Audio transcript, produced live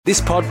This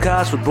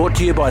podcast was brought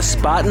to you by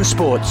Spartan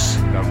Sports.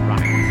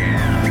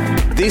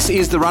 This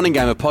is The Running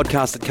Game, a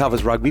podcast that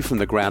covers rugby from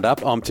the ground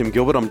up. I'm Tim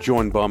Gilbert. I'm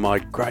joined by my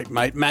great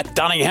mate, Matt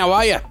Dunning. How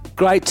are you?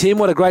 Great, Tim.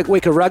 What a great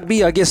week of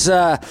rugby. I guess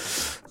not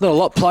a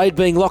lot played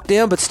being locked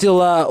down, but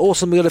still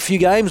awesome. We got a few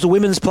games. The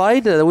women's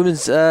played, the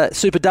women's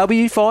Super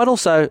W final,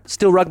 so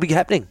still rugby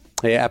happening.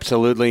 Yeah,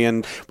 absolutely.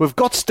 And we've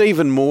got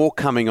Stephen Moore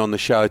coming on the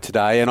show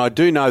today, and I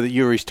do know that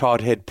you were his tight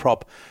head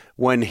prop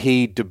when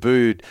he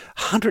debuted.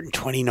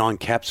 129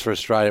 caps for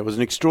Australia. It was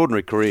an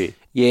extraordinary career.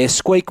 Yeah,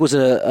 Squeak was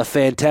a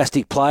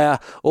fantastic player,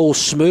 all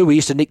Smoo. We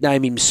used to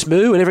nickname him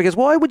Smoo, and everyone goes,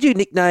 why would you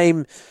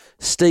nickname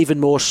Stephen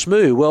Moore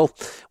Smoo? Well,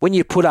 when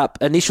you put up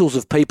initials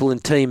of people in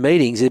team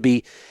meetings, it'd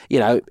be,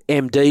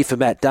 MD for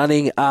Matt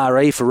Dunning,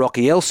 RE for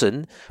Rocky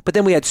Elson, but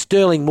then we had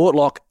Sterling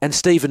Mortlock and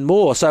Stephen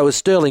Moore, so as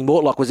Sterling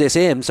Mortlock was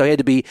SM, so he had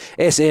to be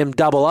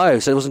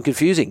SM00, so it wasn't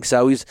confusing.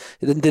 So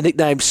the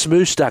nickname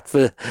Smoo stuck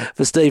for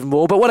Stephen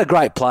Moore, but what a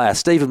great player.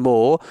 Stephen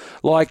Moore,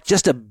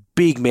 just a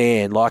big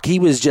man. He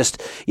was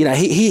just,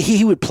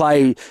 he would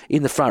play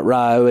in the front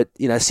row at,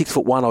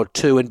 6'1" or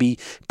 2 and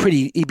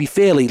he'd be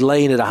fairly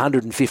lean at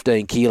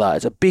 115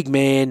 kilos. A big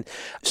man,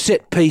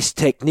 set piece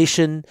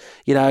technician,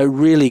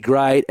 really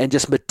great and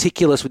just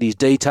meticulous with his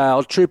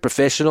detail, true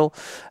professional,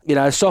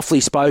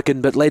 softly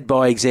spoken but led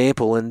by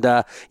example. And,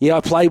 I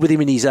played with him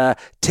in his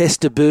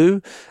test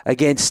debut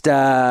against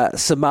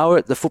Samoa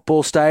at the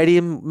football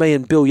stadium. Me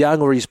and Bill Young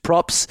were his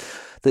props.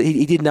 That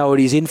he didn't know what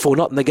he was in for,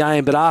 not in the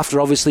game, but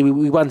after, obviously,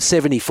 we won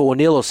 74-0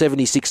 or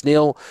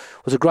 76-0.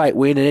 It was a great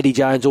win, and Eddie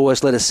Jones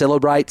always let us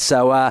celebrate.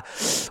 So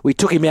we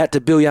took him out to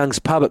Bill Young's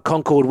pub at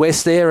Concord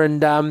West there,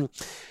 and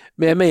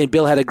me and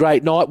Bill had a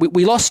great night.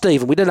 We lost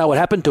Stephen. We don't know what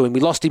happened to him. We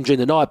lost him during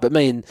the night, but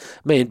me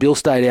and Bill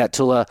stayed out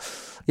till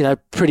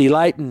pretty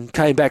late and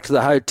came back to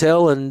the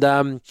hotel,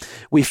 and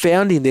we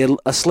found him there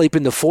asleep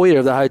in the foyer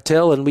of the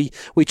hotel, and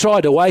we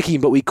tried to wake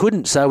him, but we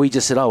couldn't, so we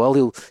just said, oh,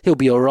 well, he'll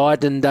be all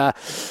right. And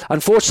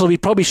unfortunately, we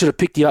probably should have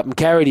picked him up and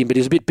carried him, but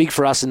he was a bit big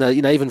for us, and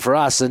even for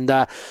us. And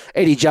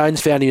Eddie Jones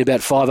found him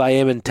about 5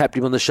 a.m. and tapped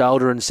him on the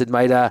shoulder and said,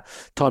 mate,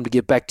 time to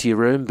get back to your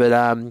room.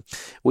 But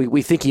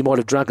we think he might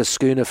have drunk a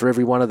schooner for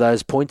every one of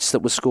those points that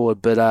were scored.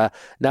 But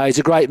no, he's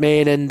a great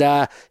man, and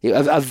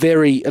a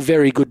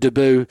very good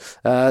debut,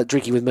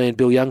 drinking with me and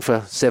Bill Young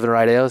for 7 or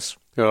 8 hours.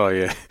 Oh,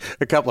 yeah.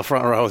 A couple of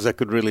front rows that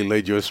could really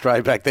lead you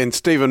astray back then.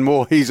 Stephen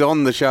Moore, he's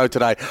on the show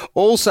today.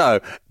 Also,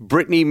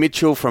 Brittany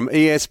Mitchell from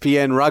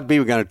ESPN Rugby.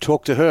 We're going to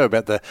talk to her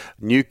about the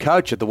new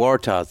coach at the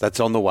Waratahs. That's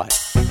on the way.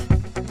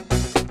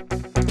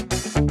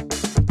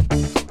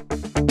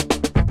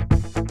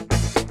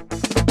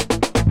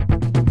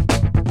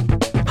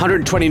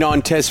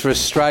 $129 tests for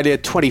Australia,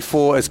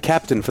 24 as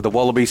captain for the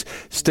Wallabies.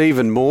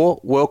 Stephen Moore,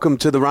 welcome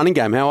to the Running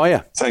Game. How are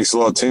you? Thanks a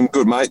lot, Tim.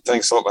 Good, mate.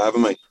 Thanks a lot for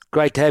having me.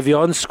 Great to have you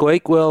on,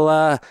 Squeak.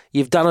 Well,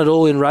 you've done it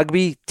all in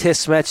rugby,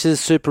 test matches,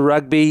 Super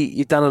Rugby,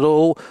 you've done it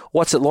all.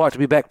 What's it like to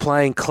be back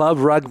playing club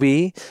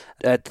rugby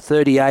at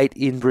 38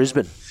 in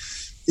Brisbane?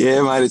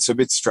 Yeah, mate, it's a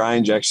bit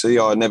strange, actually.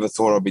 I never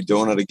thought I'd be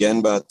doing it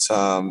again, but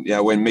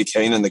when Mick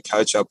Heenan, the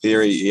coach up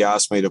here, he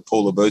asked me to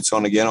pull the boots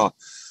on again. I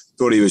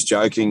thought he was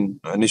joking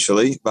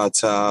initially,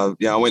 but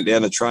I went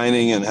down to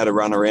training and had a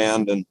run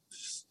around and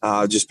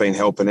just been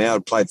helping out.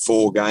 I've played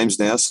 4 games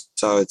now,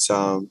 so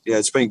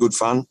it's been good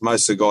fun.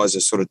 Most of the guys are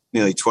sort of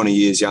nearly 20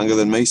 years younger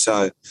than me,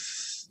 so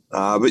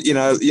but you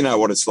know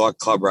what it's like.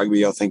 Club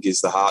rugby, I think,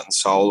 is the heart and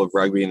soul of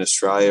rugby in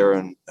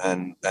Australia,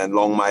 and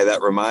long may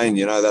that remain.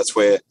 That's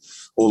where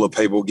all the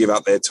people give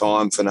up their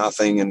time for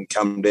nothing and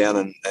come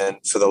down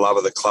and for the love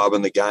of the club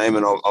and the game,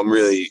 and I'm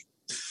really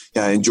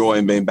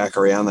enjoying being back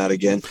around that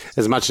again.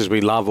 As much as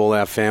we love all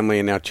our family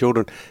and our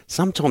children,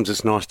 sometimes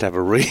it's nice to have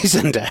a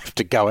reason to have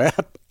to go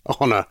out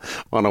on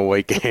a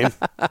weekend.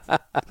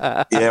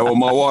 Yeah, well,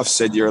 my wife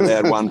said you're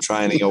allowed one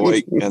training a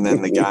week and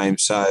then the game,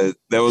 so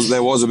there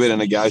was a bit of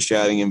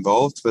negotiating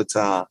involved, but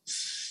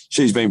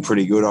she's been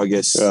pretty good, I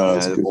guess.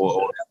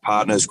 All our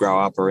partners grow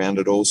up around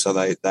it all, so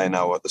they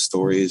know what the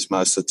story is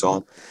most of the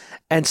time.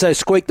 And so,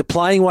 Squeak, the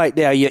playing weight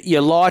now,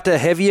 you're lighter,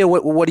 heavier.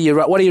 What are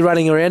you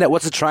running around at?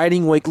 What's the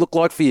training week look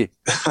like for you?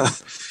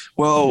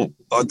 Well,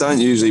 I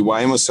don't usually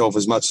weigh myself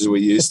as much as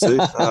we used to,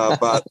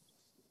 but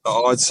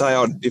I'd say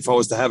if I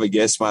was to have a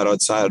guess, mate,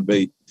 I'd say I'd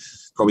be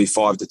probably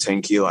 5 to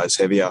 10 kilos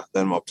heavier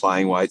than my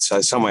playing weight.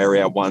 So somewhere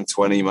around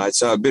 120, mate.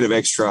 So a bit of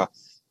extra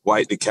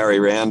weight to carry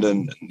around,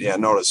 and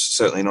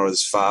certainly not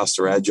as fast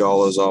or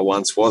agile as I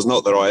once was.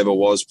 Not that I ever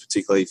was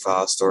particularly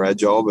fast or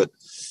agile, but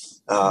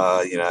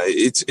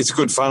it's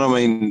good fun. I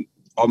mean,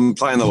 I'm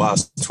playing the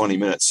last 20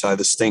 minutes, so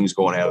the sting's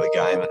gone out of the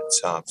game, and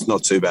it's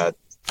not too bad.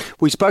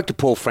 We spoke to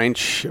Paul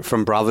French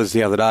from Brothers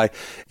the other day.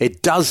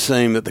 It does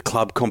seem that the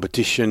club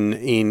competition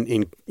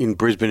in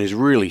Brisbane is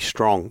really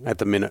strong at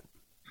the minute.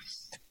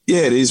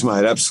 Yeah, it is,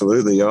 mate,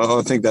 absolutely.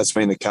 I think that's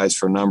been the case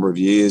for a number of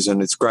years,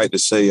 and it's great to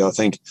see. I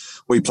think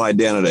we played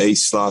down at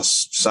East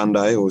last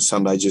Sunday, or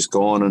Sunday just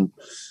gone, and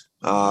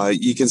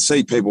you can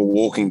see people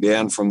walking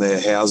down from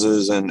their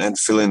houses and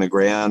filling the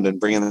ground and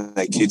bringing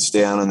their kids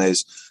down, and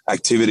there's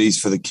activities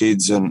for the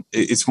kids, and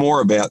it's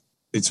more about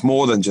it's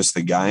more than just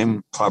the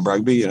game, club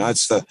rugby. You know,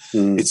 it's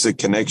the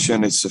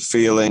connection, it's the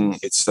feeling,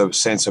 it's the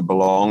sense of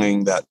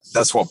belonging.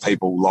 That's what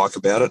people like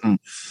about it. And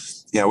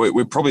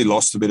we probably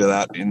lost a bit of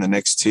that in the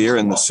next tier,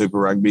 in the Super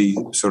Rugby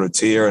sort of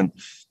tier, and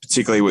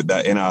particularly with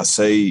that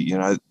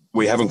NRC.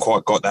 We haven't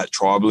quite got that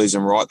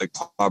tribalism right that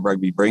club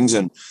rugby brings,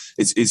 and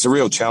it's a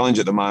real challenge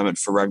at the moment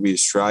for Rugby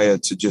Australia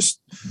to just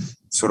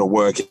sort of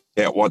work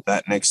out what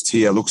that next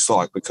tier looks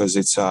like, because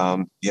it's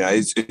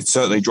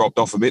certainly dropped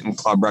off a bit, and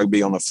club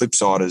rugby on the flip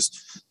side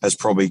has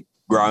probably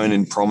grown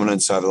in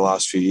prominence over the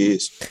last few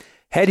years.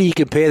 How do you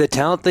compare the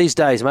talent these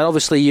days, mate?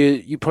 Obviously,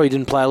 you probably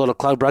didn't play a lot of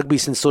club rugby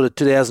since sort of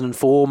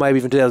 2004, maybe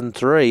even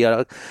 2003.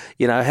 How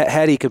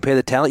do you compare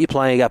the talent you're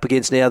playing up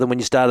against now than when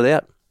you started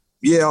out?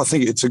 Yeah, I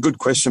think it's a good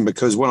question,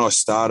 because when I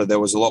started, there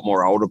was a lot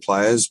more older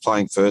players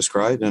playing first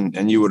grade,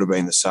 and you would have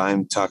been the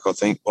same, Tuck. I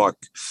think, like,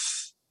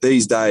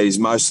 these days,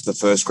 most of the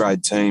first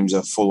grade teams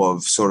are full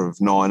of sort of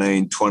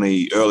 19,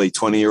 20, early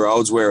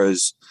 20-year-olds,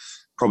 whereas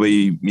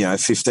probably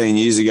 15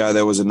 years ago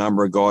there was a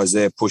number of guys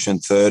there pushing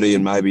 30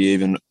 and maybe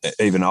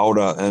even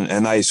older,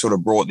 and they sort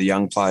of brought the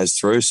young players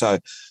through. So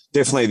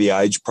definitely the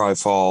age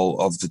profile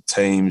of the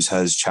teams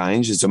has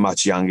changed. It's a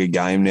much younger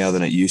game now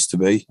than it used to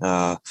be.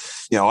 I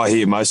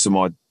hear most of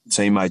my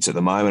teammates at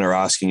the moment are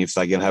asking if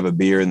they can have a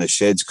beer in the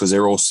sheds, because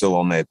they're all still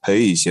on their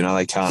P's.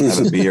 They can't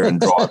have a beer and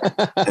drive.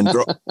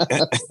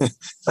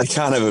 They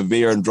can't have a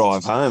beer and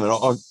drive home.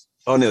 And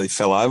I nearly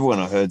fell over when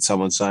I heard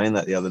someone saying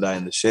that the other day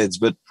in the sheds.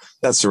 But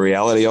that's the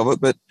reality of it.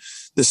 But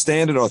the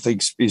standard, I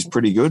think, is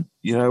pretty good.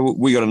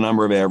 We got a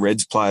number of our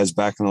Reds players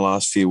back in the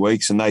last few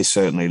weeks, and they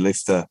certainly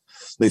lift the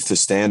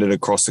standard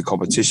across the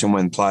competition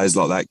when players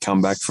like that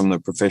come back from the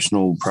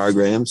professional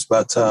programs.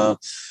 But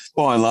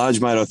by and large,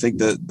 mate, I think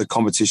that the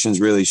competition's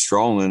really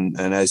strong.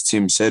 And as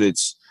Tim said,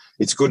 it's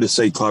good to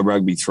see club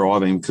rugby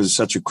thriving, because it's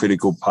such a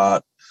critical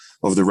part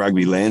of the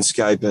rugby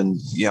landscape. And,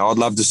 I'd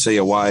love to see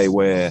a way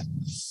where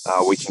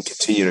we can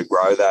continue to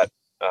grow that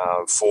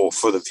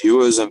for the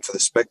viewers and for the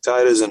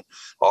spectators. And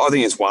I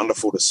think it's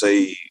wonderful to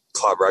see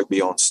club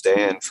rugby on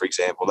Stan, for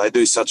example. They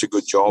do such a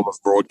good job of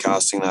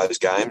broadcasting those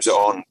games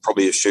on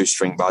probably a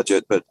shoestring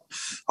budget. But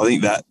I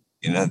think that,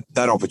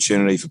 that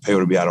opportunity for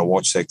people to be able to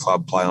watch their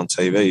club play on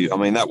TV, I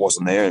mean, that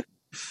wasn't there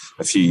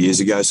a few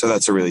years ago. So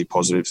that's a really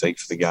positive thing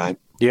for the game.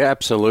 Yeah,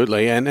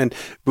 absolutely. And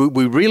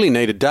we really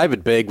needed...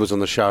 David Begg was on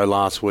the show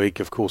last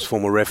week, of course,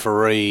 former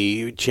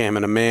referee,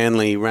 chairman of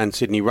Manly, ran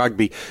Sydney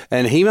Rugby,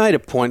 and he made a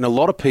point, and a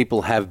lot of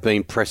people have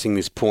been pressing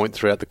this point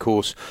throughout the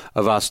course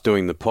of us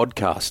doing the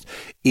podcast.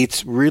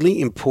 It's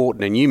really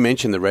important, and you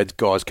mentioned the Reds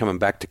guys coming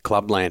back to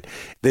clubland.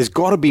 There's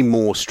got to be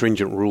more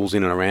stringent rules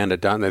in and around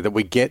it, don't there, that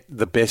we get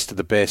the best of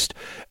the best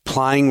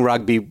playing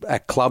rugby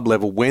at club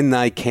level when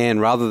they can,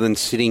 rather than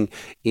sitting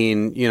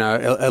in,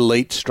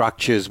 elite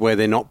structures where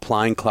they're not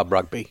playing club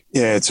rugby.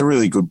 Yeah, it's a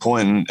really good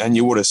point. And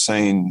you would have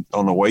seen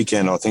on the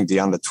weekend, I think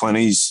the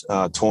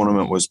under-20s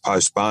tournament was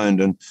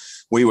postponed, and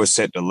we were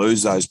set to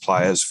lose those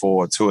players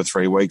for 2 or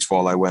 3 weeks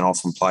while they went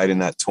off and played in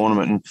that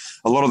tournament. And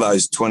a lot of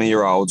those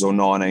 20-year-olds or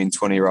 19,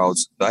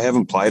 20-year-olds, they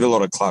haven't played a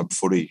lot of club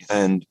footy,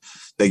 and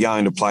they're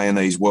going to play in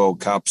these World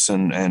Cups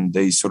and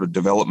these sort of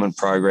development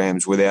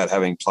programs without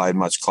having played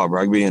much club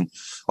rugby. And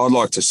I'd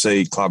like to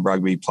see club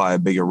rugby play a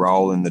bigger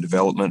role in the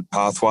development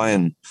pathway,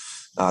 and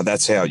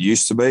that's how it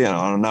used to be. And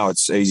I know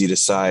it's easy to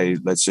say,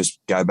 let's just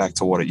go back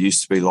to what it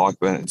used to be like,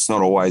 but it's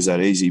not always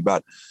that easy.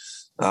 But,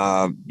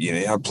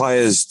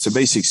 players, to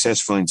be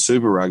successful in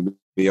Super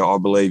Rugby, I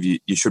believe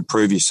you should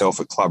prove yourself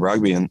at club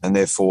rugby, and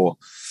therefore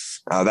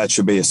that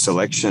should be a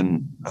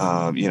selection,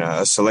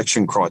 a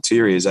selection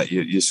criteria, is that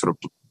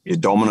you're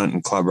dominant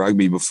in club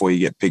rugby before you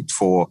get picked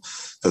for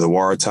the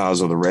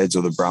Waratahs or the Reds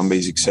or the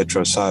Brumbies,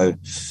 etc. So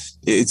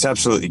it's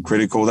absolutely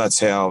critical. That's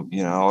how,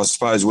 I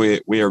suppose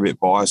we're a bit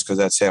biased because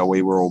that's how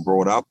we were all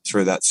brought up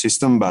through that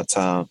system. But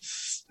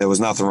there was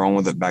nothing wrong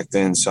with it back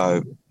then.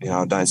 So,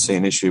 I don't see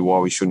an issue why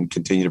we shouldn't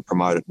continue to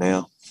promote it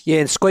now. Yeah,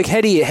 and Squeak,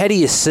 how do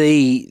you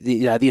see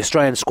the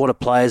Australian squad of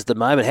players at the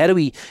moment? How do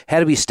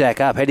we stack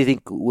up? How do you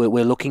think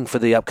we're looking for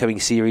the upcoming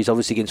series,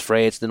 obviously against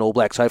France and then All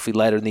Blacks, hopefully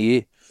later in the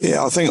year?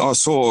 Yeah, I think I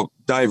saw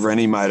Dave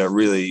Rennie made a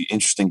really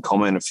interesting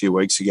comment a few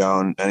weeks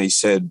ago, and he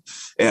said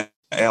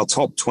our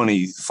top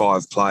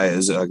 25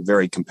 players are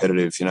very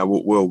competitive.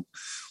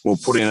 We'll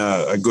put in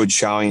a good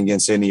showing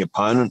against any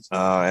opponent,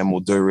 and we'll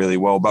do really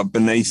well. But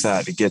beneath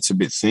that, it gets a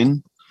bit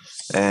thin.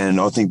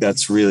 And I think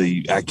that's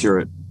really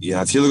accurate.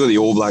 If you look at the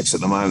All Blacks at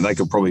the moment, they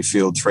could probably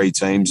field 3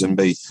 teams and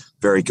be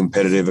very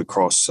competitive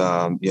across,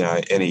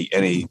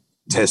 any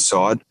test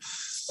side.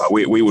 But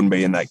we wouldn't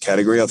be in that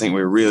category. I think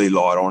we're really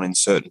light on in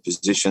certain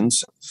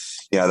positions,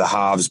 the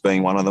halves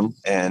being one of them.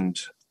 And,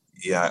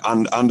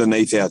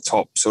 underneath our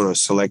top sort of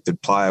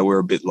selected player, we're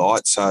a bit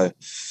light. So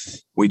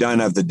we don't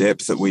have the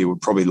depth that we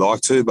would probably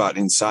like to. But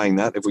in saying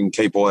that, if we can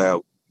keep all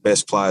our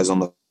best players on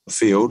the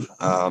field,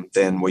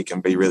 then we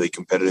can be really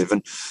competitive.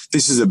 And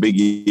this is a big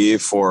year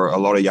for a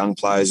lot of young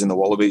players in the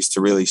Wallabies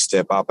to really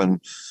step up and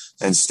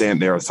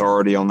stamp their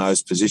authority on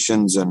those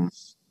positions. And,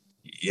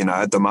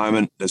 at the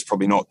moment, there's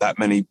probably not that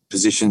many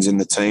positions in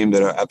the team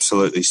that are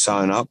absolutely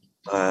sewn up.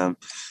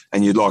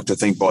 and you'd like to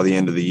think by the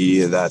end of the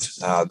year that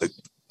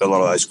a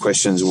lot of those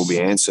questions will be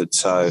answered.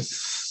 So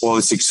while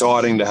it's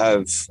exciting to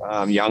have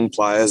young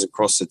players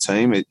across the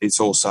team, it's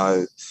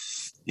also,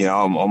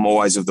 I'm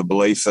always of the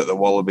belief that the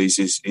Wallabies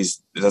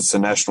is that's the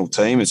national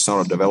team. It's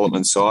not a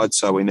development side,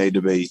 so we need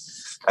to be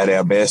at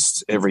our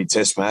best every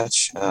test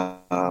match.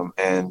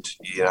 And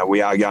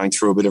we are going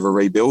through a bit of a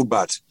rebuild,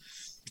 but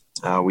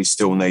we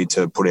still need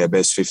to put our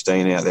best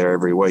 15 out there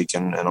every week,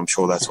 and I'm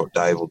sure that's what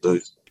Dave will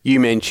do. You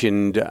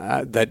mentioned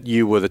that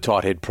you were the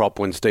tight head prop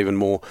when Stephen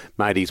Moore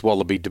made his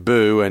Wallaby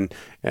debut, and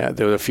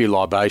there were a few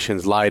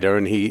libations later,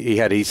 and he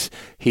had his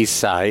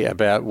say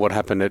about what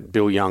happened at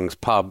Bill Young's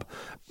pub.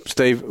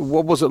 Steve,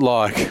 what was it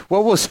like?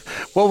 What was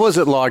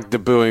it like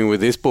debuting with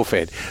this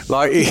buffhead?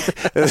 Like,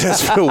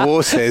 as Phil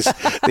Waugh says,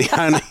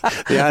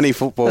 the only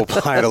football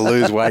player to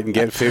lose weight and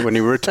get fit when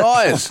he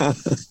retires.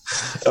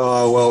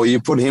 Oh, well,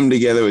 you put him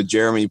together with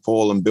Jeremy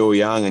Paul and Bill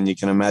Young, and you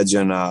can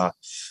imagine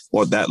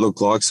what that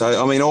looked like.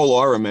 So, I mean, all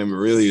I remember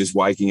really is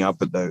waking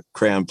up at the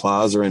Crown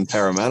Plaza in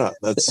Parramatta.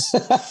 That's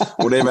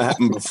whatever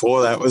happened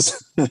before that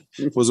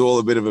was all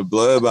a bit of a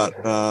blur,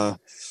 but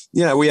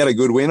we had a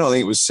good win. I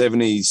think it was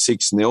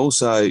 76-0.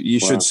 So you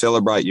should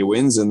celebrate your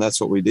wins, and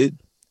that's what we did.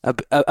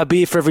 A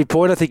beer for every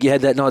point. I think you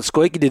had that night,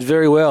 Squeak. You did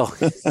very well.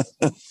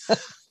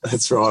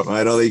 That's right,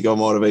 mate. I think I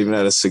might have even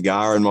had a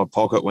cigar in my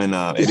pocket when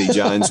Eddie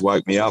Jones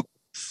woke me up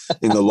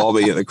in the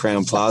lobby at the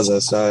Crown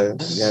Plaza. So,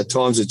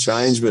 times have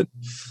changed. But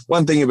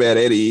one thing about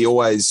Eddie, he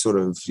always sort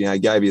of,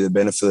 gave you the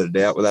benefit of the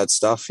doubt with that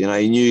stuff.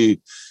 He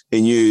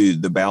knew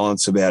the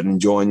balance about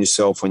enjoying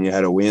yourself when you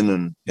had a win,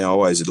 and I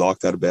always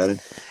liked that about him.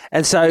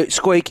 And so,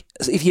 Squeak,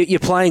 if you're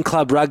playing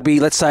club rugby,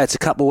 let's say it's a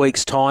couple of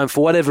weeks' time,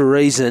 for whatever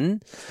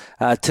reason,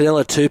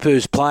 Tanela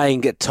Tupu's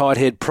playing at tight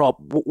head prop,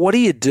 what do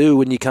you do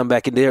when you come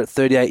back in there at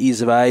 38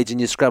 years of age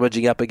and you're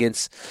scrummaging up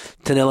against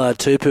Tanela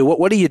Tupu?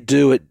 What do you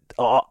do?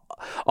 I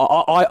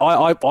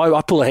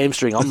pull a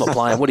hamstring. I'm not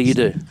playing. What do you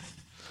do?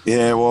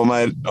 Yeah, well,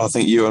 mate, I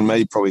think you and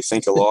me probably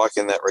think alike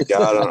in that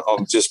regard. And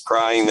I'm just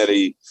praying that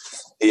he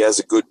has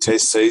a good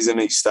test season.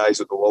 He stays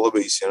with the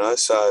Wallabies,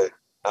 So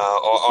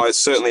I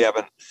certainly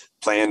haven't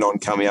planned on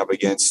coming up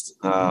against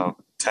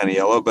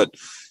Taniela, but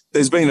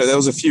there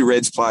was a few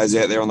Reds players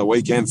out there on the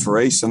weekend for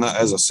East, and that,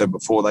 as I said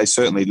before, they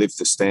certainly lift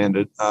the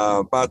standard.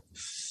 But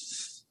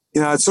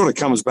it sort of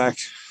comes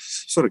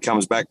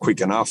back quick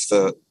enough.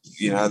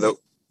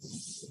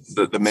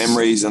 The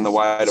memories and the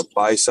way to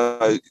play.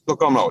 So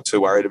look, I'm not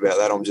too worried about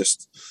that. I'm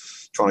just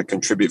trying to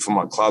contribute for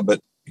my club, but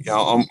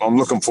I'm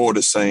looking forward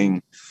to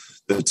seeing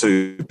the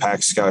two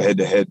packs go head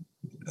to head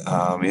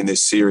in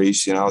this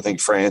series. I think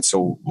France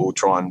will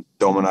try and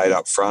dominate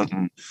up front,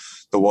 and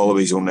the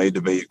Wallabies will need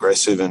to be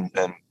aggressive and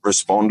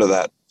respond to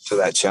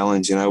that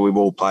challenge.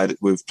 We've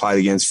played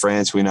against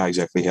France. We know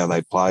exactly how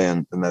they play,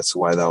 and that's the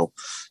way they'll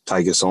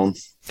take us on.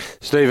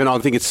 Stephen, I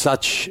think it's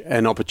such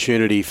an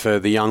opportunity for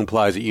the young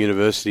players at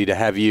university to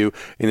have you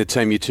in the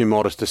team. You're too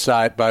modest to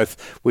say it,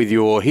 both with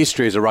your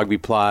history as a rugby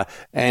player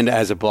and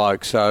as a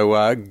bloke.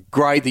 So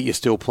great that you're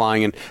still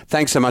playing, and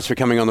thanks so much for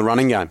coming on the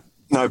Running Game.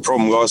 No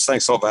problem, guys.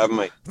 Thanks a lot for having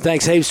me.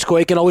 Thanks heaps,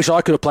 Squeak. And I wish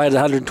I could have played at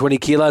 120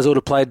 kilos. I would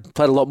have played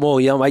a lot more.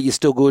 Mate, you're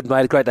still good,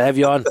 mate. Great to have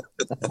you on.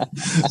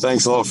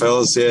 Thanks a lot,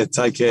 fellas. Yeah,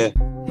 take care.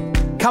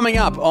 Coming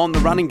up on the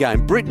Running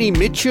Game, Brittany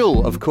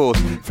Mitchell, of course,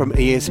 from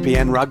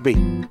ESPN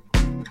Rugby.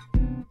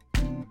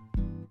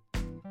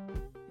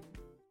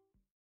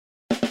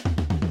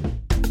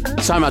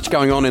 So much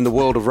going on in the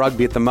world of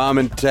rugby at the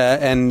moment,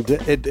 and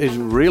it is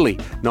really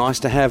nice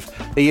to have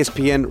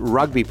ESPN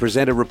Rugby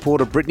presenter,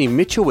 reporter Brittany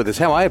Mitchell with us.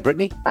 How are you,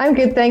 Brittany? I'm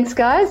good, thanks,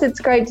 guys. It's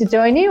great to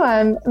join you.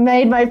 I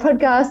made my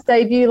podcast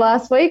debut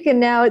last week,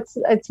 and now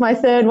it's my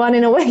third one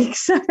in a week,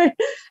 so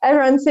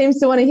everyone seems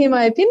to want to hear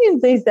my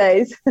opinions these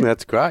days.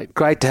 That's great.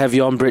 Great to have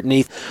you on,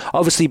 Brittany.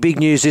 Obviously, big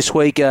news this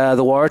week. The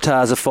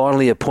Waratahs have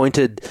finally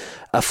appointed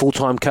a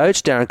full-time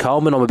coach, Darren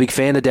Coleman. I'm a big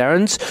fan of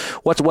Darren's.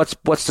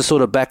 What's the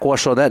sort of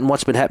backwash on that, and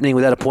what's been happening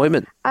with that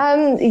appointment?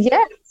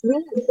 It's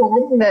really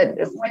exciting that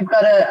we've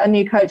got a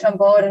new coach on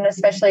board, and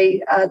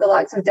especially the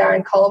likes of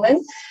Darren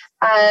Coleman.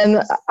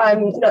 I'm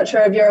not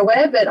sure if you're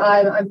aware, but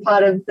I'm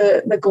part of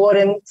the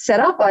Gordon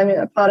setup. I'm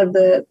a part of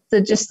the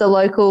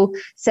local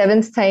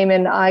sevens team,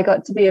 and I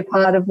got to be a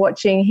part of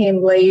watching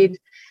him lead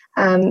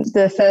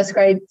the first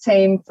grade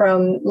team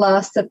from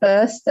last to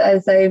first,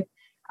 as they've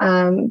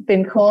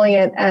been calling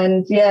it.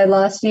 And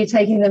last year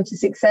taking them to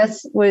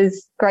success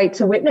was great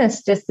to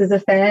witness, just as a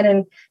fan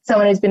and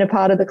someone who's been a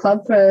part of the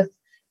club for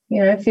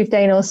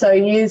 15 or so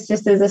years,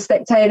 just as a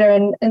spectator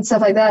and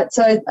stuff like that.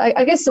 So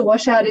I guess the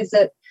washout is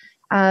that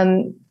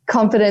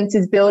confidence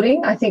is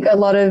building. I think a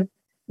lot of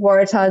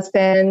Waratahs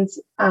fans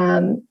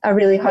are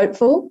really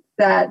hopeful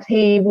that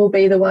he will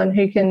be the one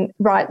who can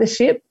right the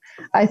ship.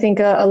 I think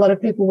a lot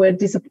of people were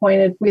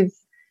disappointed with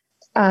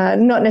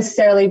not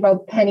necessarily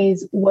Rob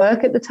Penny's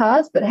work at the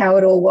Tars, but how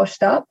it all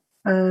washed up.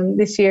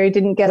 This year he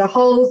didn't get a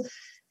whole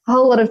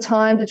lot of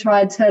time to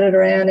try and turn it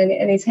around,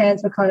 and his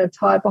hands were kind of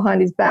tied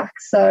behind his back.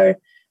 So I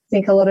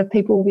think a lot of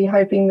people will be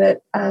hoping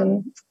that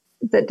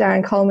that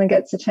Darren Coleman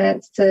gets a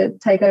chance to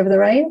take over the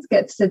reins,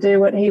 gets to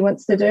do what he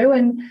wants to do,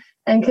 and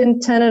and can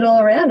turn it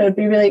all around. It would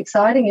be really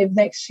exciting if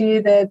next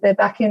year they're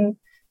back in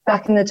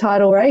the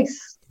title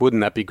race.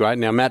 Wouldn't that be great?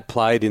 Now, Matt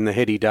played in the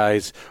heady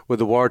days with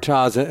the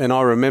Waratahs, and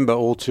I remember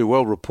all too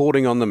well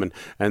reporting on them,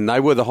 and they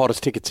were the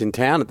hottest tickets in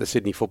town at the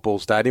Sydney Football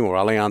Stadium or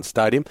Allianz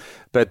Stadium,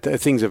 but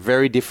things are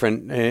very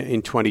different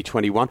in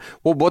 2021.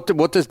 Well,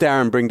 what does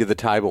Darren bring to the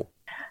table?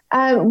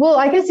 Well,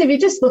 I guess if you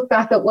just look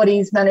back at what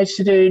he's managed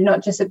to do,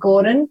 not just at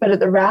Gordon, but at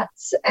the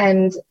Rats,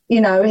 and,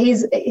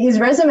 his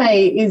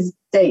resume is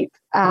deep.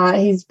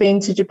 He's been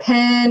to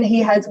Japan. He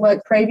has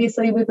worked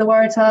previously with the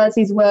Waratahs.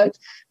 He's worked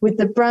with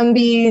the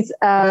Brumbies.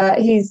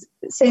 He's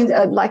seems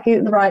like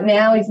right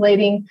now he's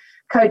leading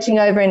coaching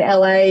over in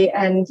LA,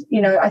 and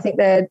I think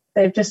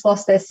they've just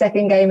lost their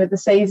second game of the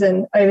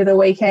season over the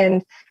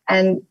weekend,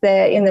 and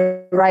they're in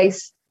the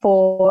race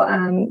for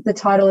the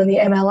title in the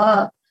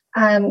MLR.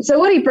 So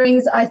what he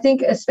brings, I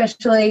think,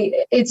 especially,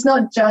 it's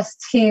not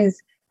just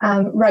his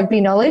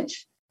rugby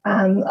knowledge.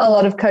 A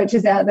lot of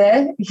coaches out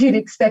there you'd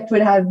expect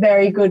would have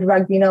very good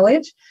rugby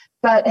knowledge,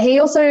 but he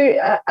also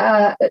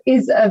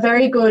is a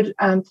very good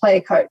player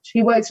coach.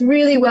 He works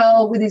really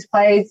well with his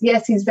players.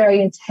 Yes, he's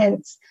very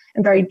intense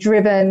and very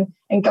driven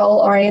and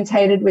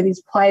goal-orientated with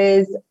his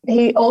players.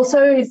 He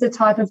also is the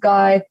type of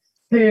guy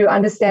who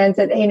understands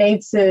that he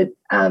needs to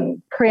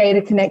create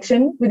a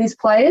connection with his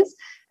players,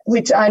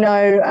 which I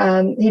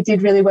know he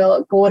did really well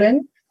at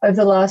Gordon over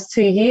the last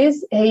 2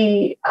 years.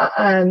 He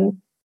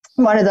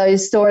one of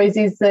those stories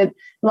is that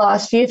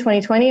last year,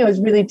 2020, it was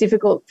really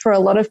difficult for a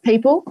lot of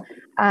people.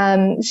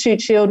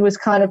 Shute Shield was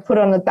kind of put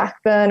on the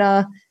back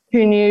burner.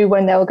 Who knew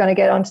when they were going to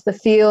get onto the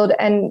field?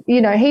 And,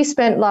 he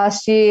spent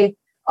last year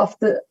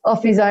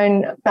off his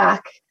own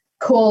back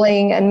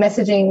calling and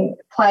messaging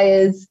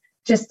players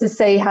just to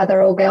see how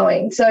they're all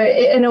going. So,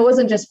 and it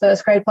wasn't just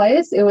first grade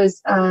players. It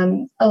was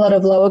a lot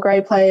of lower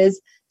grade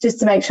players just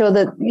to make sure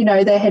that,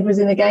 their head was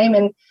in the game.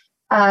 And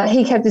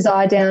he kept his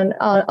eye down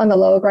on the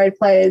lower grade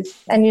players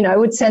and,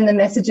 would send them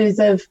messages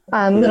of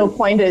little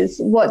pointers,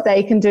 what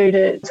they can do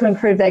to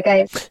improve their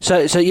game.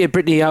 So yeah,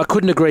 Brittany, I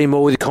couldn't agree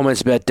more with the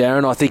comments about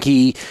Darren. I think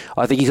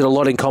he's got a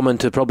lot in common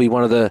to probably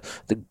one of the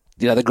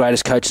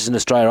greatest coaches in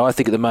Australia, I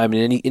think, at the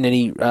moment in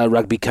any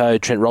rugby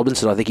code, Trent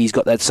Robinson. I think he's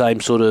got that same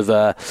sort of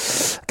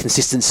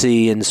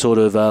consistency and sort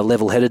of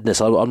level-headedness.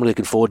 I'm really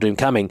looking forward to him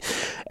coming,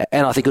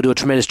 and I think he'll do a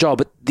tremendous job.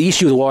 But the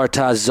issue with the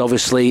Waratahs is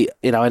obviously,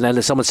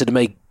 and someone said to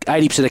me,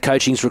 80% of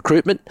coaching is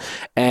recruitment,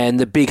 and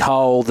the big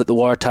hole that the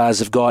Waratahs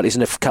have got is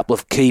in a couple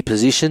of key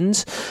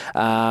positions.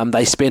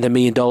 They spent $1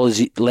 million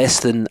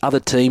less than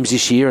other teams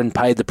this year and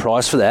paid the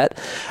price for that.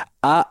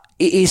 I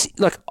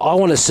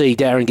want to see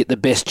Darren get the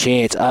best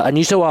chance. Are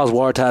New South Wales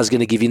Waratahs going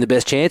to give him the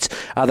best chance?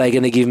 Are they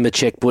going to give him a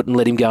checkbook and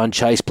let him go and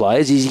chase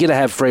players? Is he going to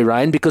have free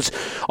rein? Because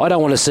I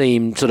don't want to see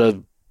him sort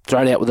of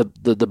thrown out with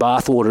the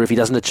bathwater if he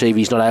doesn't achieve.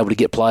 He's not able to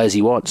get players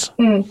he wants.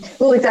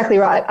 Well, exactly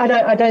right.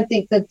 I don't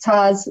think the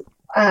Tars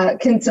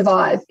can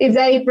survive if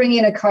they bring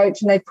in a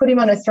coach and they put him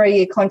on a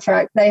 3-year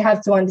contract. They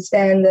have to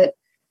understand that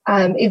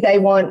if they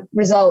want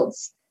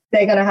results,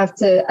 they're going to have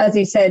to, as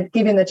you said,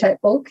 give him the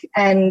checkbook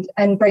and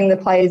bring the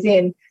players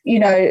in.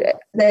 They're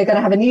going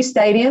to have a new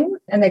stadium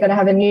and they're going to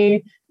have a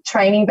new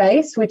training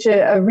base, which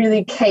are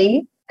really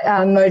key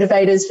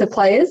motivators for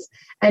players.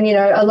 And,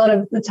 a lot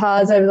of the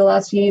Tars over the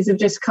last few years have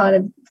just kind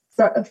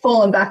of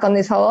fallen back on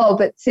this whole,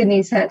 but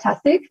Sydney's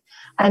fantastic,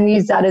 and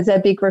use that as their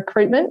big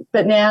recruitment.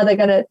 But now they're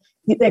going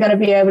to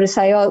be able to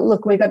say, oh,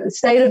 look, we've got the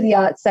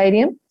state-of-the-art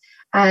stadium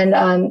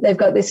and they've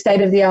got this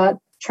state-of-the-art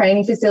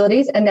training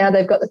facilities, and now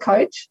they've got the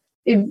coach.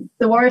 If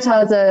the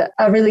Waratahs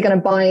are really going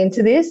to buy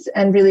into this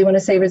and really want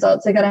to see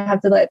results, they're going to have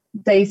to let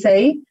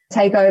DC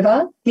take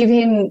over, give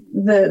him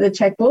the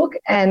checkbook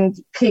and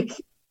pick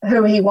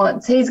who he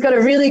wants. He's got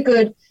a really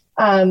good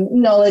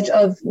knowledge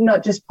of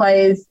not just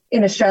players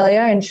in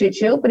Australia and Shute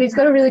Shield, but he's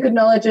got a really good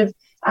knowledge of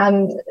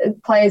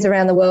players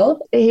around the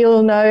world.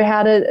 He'll know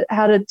how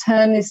to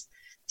turn this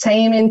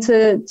team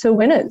into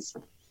winners.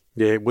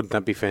 Yeah, wouldn't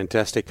that be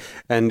fantastic?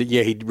 And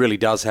yeah, he really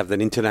does have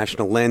that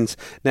international lens.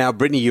 Now,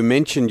 Brittany, you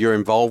mentioned your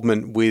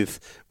involvement with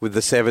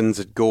the Sevens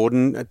at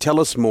Gordon. Tell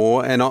us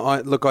more. And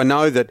I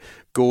know that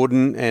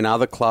Gordon and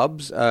other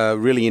clubs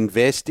really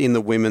invest in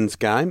the women's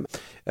game.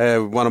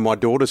 One of my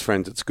daughter's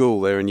friends at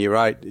school, there in Year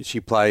 8, she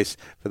plays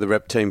for the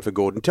rep team for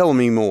Gordon. Tell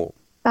me more.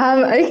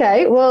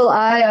 Okay, well,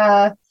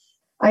 I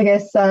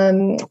guess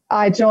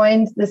I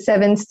joined the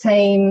Sevens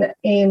team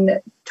in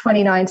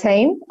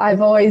 2019. I've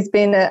always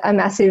been a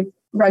massive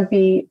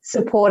rugby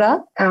supporter.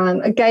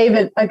 I gave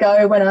it a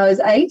go when I was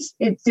 8.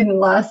 It didn't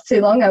last too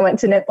long. I went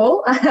to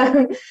netball.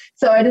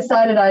 So I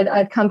decided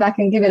I'd come back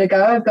and give it a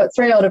go. I've got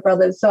 3 older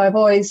brothers, so I've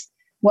always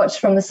watched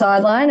from the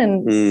sideline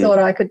and thought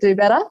I could do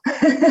better.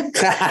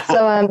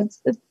 So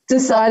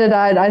decided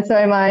I'd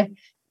throw my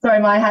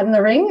hat in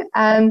the ring.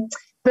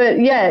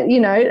 But yeah,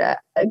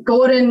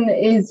 Gordon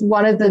is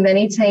one of the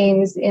many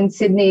teams in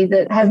Sydney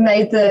that have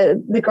made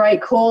the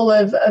great call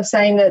of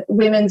saying that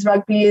women's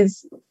rugby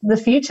is the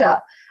future.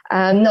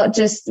 Not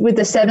just with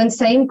the Sevens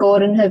team,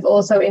 Gordon have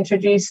also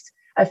introduced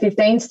a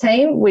 15s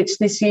team, which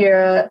this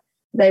year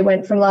They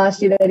went from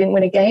last year, they didn't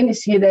win a game.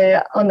 This year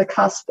they're on the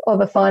cusp of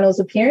a finals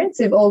appearance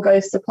if all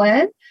goes to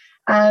plan.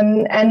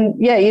 And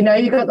yeah, you know,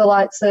 you've got the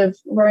likes of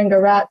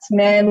Warringah Rats,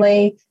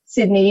 Manly,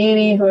 Sydney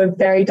Uni, who are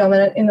very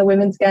dominant in the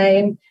women's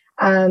game,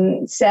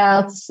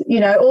 Souths, you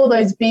know, all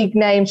those big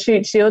name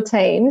shoot shield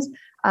teams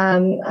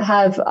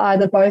have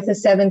either both a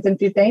 7s and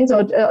 15s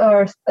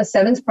or a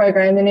 7s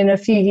program. And in a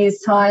few years'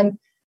 time,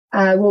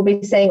 we'll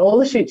be seeing all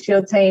the shoot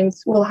shield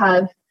teams will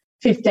have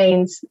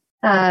 15s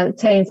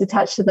teams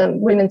attached to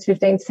them, women's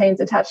 15s teams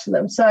attached to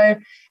them. So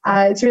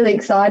it's really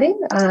exciting.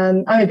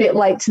 I'm a bit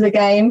late to the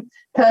game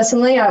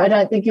personally. I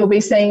don't think you'll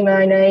be seeing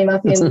my name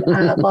up in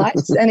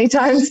lights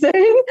anytime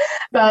soon,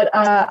 but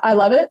I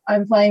love it.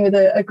 I'm playing with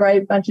a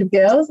great bunch of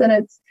girls, and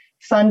it's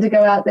fun to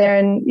go out there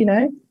and, you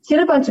know, hit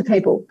a bunch of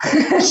people.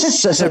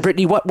 so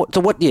Brittany, what?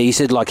 Yeah, you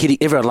said like hitting.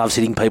 Everyone loves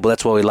hitting people.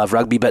 That's why we love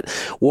rugby. But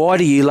why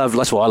do you love?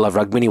 That's why I love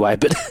rugby anyway.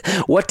 But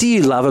what do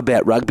you love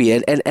about rugby,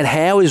 and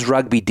how is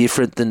rugby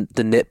different than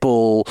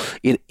netball?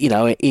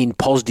 In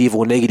positive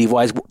or negative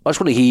ways. I just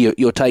want to hear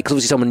your take. 'Cause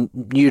obviously, someone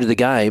new to the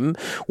game.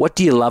 What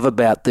do you love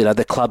about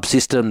the club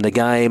system, the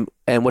game,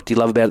 and what do you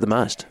love about it the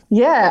most?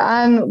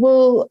 Yeah,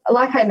 well,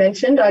 like I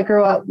mentioned, I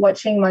grew up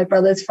watching my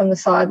brothers from the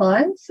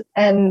sidelines,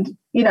 and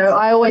you know,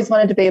 I always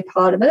wanted to be a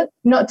part of it.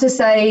 Not to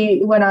say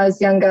when I was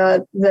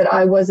younger that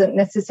I wasn't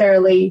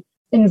necessarily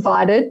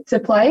invited to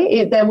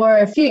play. There were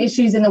a few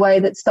issues in the way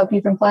that stopped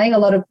you from playing. A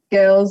lot of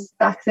girls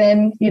back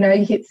then, you know,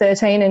 you hit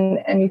 13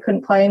 and you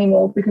couldn't play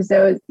anymore because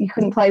you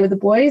couldn't play with the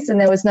boys and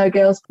there was no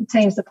girls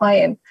teams to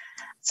play in.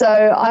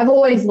 So I've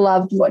always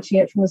loved watching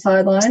it from the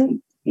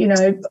sideline. You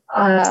know,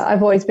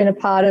 I've always been a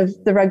part of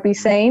the rugby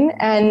scene,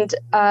 and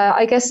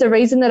I guess the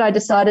reason that I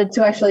decided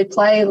to actually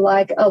play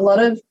like a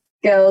lot of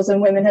girls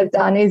and women have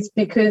done is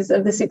because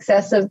of the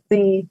success of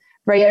the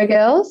Rio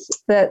girls,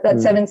 that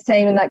sevens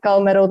team and that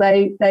gold medal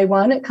they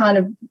won. It kind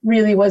of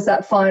really was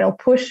that final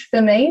push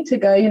for me to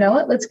go, you know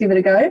what, let's give it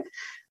a go.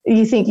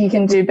 You think you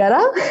can do better?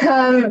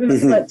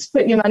 Let's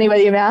put your money where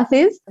your mouth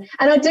is.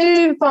 And I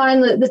do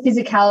find that the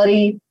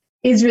physicality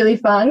is really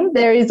fun.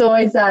 There is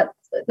always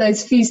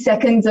those few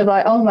seconds of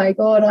like, oh my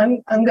God,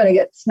 I'm going to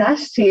get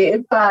smashed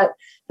here. But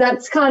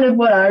that's kind of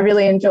what I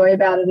really enjoy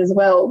about it as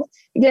well.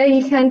 Yeah,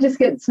 you can just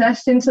get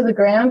smashed into the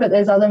ground, but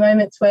there's other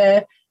moments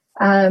where,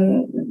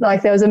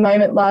 like there was a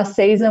moment last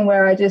season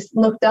where I just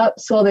looked up,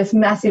 saw this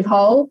massive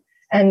hole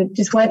and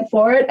just went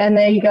for it. And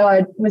there you go,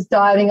 I was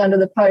diving under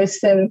the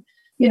post, and,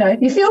 you know,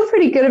 you feel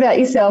pretty good about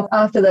yourself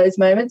after those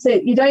moments.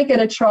 You don't get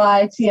a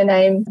try to your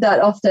name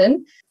that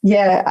often.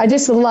 Yeah, I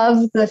just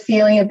love the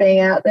feeling of being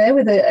out there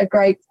with a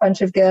great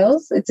bunch of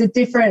girls. It's a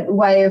different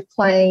way of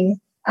playing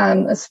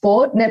a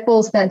sport.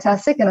 Netball's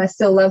fantastic and I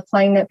still love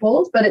playing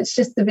netball, but it's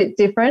just a bit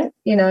different,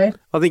 you know.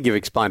 I think you've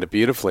explained it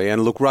beautifully.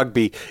 And look,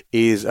 rugby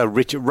is a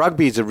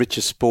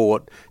richer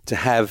sport to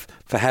have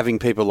for having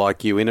people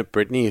like you in it,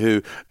 Brittany,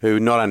 who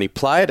not only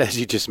play it, as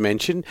you just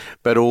mentioned,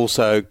 but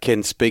also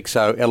can speak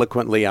so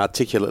eloquently,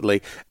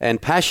 articulately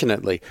and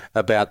passionately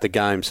about the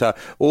game. So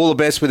all the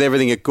best with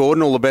everything at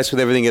Gordon, all the best with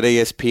everything at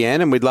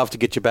ESPN, and we'd love to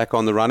get you back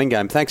on the running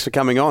game. Thanks for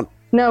coming on.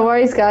 No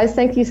worries, guys.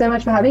 Thank you so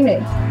much for having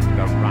me.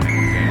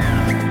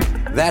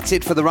 That's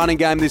it for the running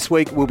game this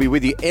week. We'll be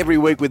with you every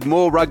week with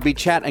more rugby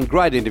chat and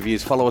great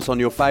interviews. Follow us on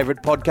your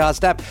favourite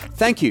podcast app.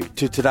 Thank you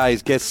to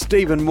today's guests,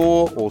 Stephen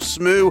Moore, or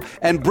Smoo,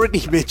 and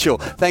Brittany Mitchell.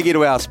 Thank you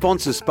to our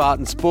sponsor,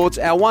 Spartan Sports,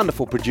 our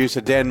wonderful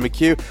producer, Dan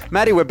McHugh.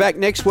 Matty, we're back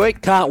next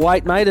week. Can't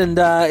wait, mate, and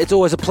it's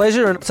always a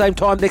pleasure. And at the same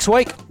time next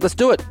week, let's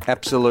do it.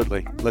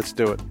 Absolutely. Let's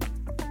do it.